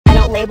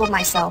don't label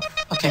myself.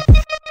 Okay.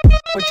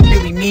 What you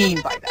really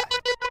mean by that?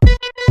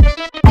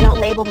 I don't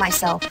label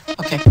myself.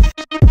 Okay.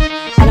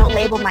 I don't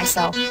label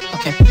myself.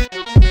 Okay.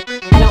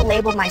 I don't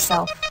label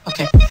myself.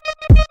 Okay.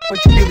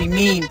 What you really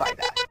mean by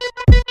that?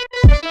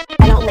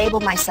 I don't label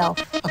myself.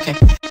 Okay.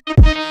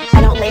 I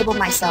don't label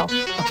myself.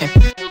 Okay.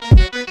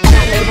 I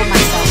don't label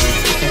myself.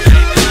 Okay.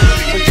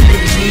 What you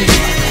really mean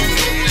by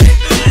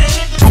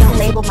that? I don't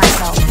label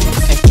myself.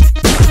 Okay.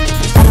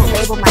 I don't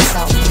label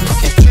myself.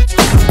 Okay.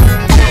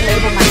 I don't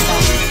label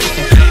myself.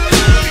 Okay.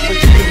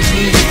 What you really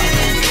mean by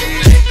that?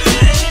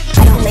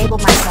 I don't label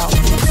myself.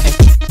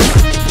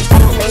 Okay. I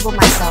don't label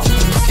myself.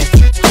 Okay.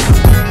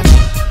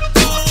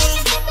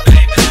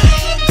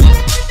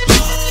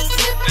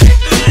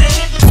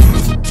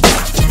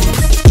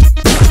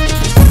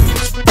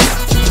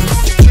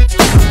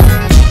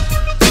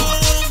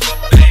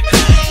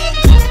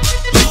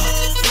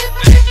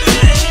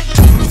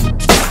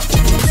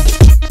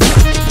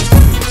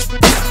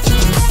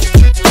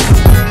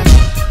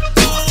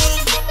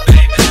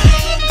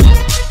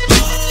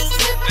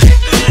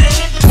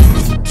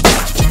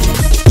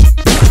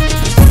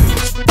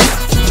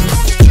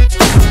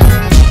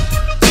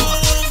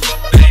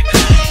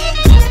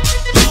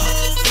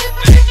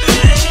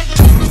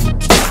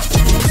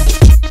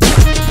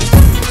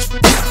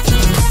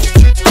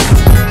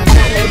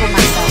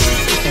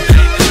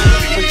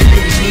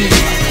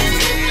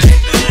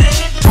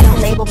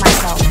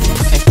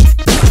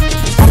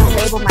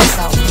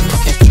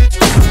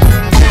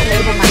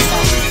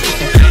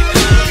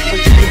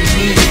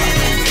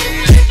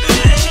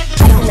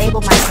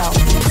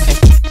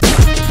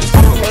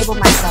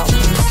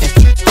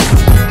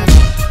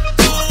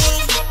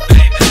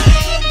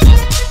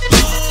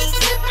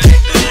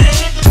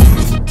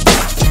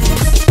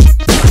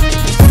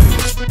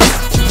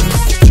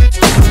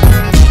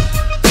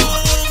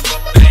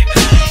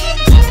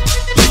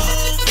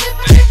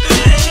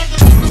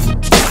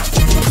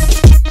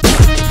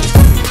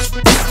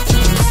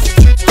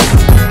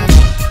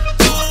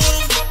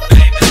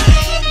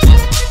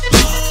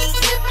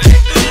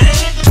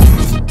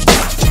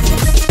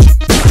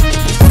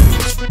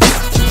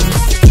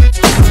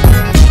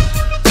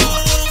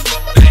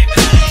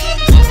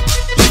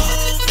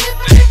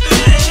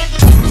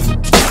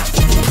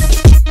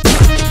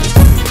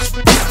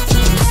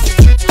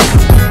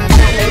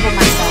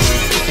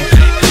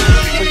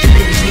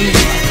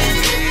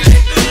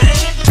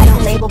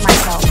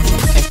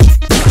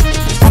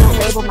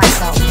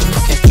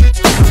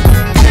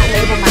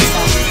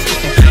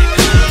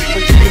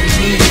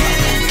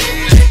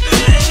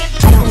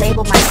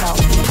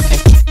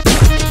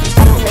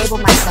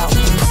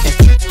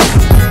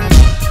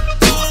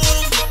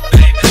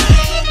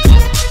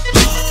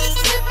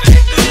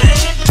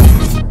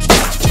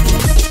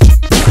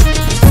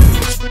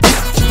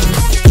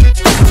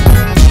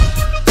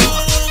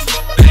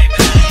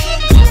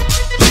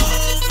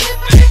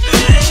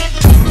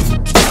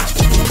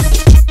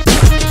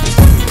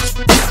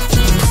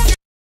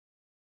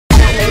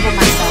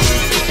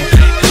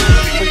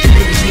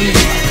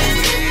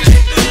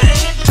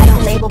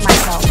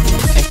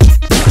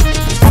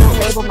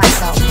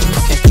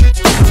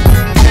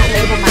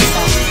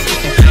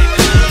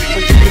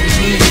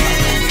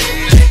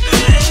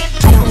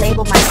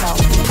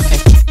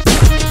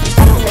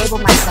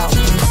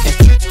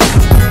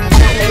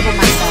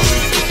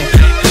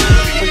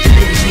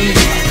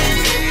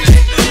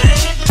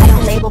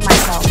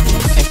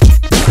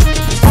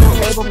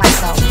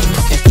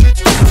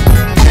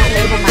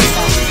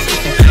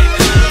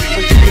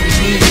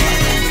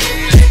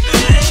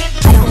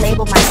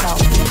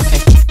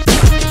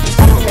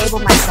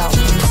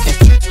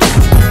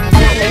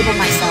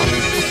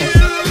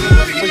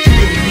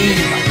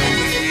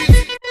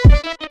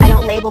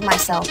 label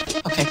myself.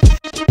 Okay.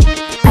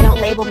 I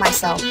don't label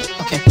myself.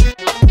 Okay.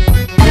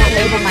 I don't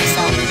label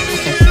myself.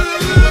 Okay.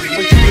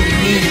 What do you really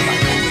mean by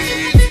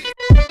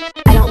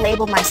that? I don't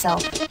label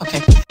myself.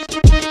 Okay.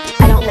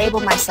 I don't label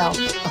myself.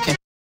 Okay.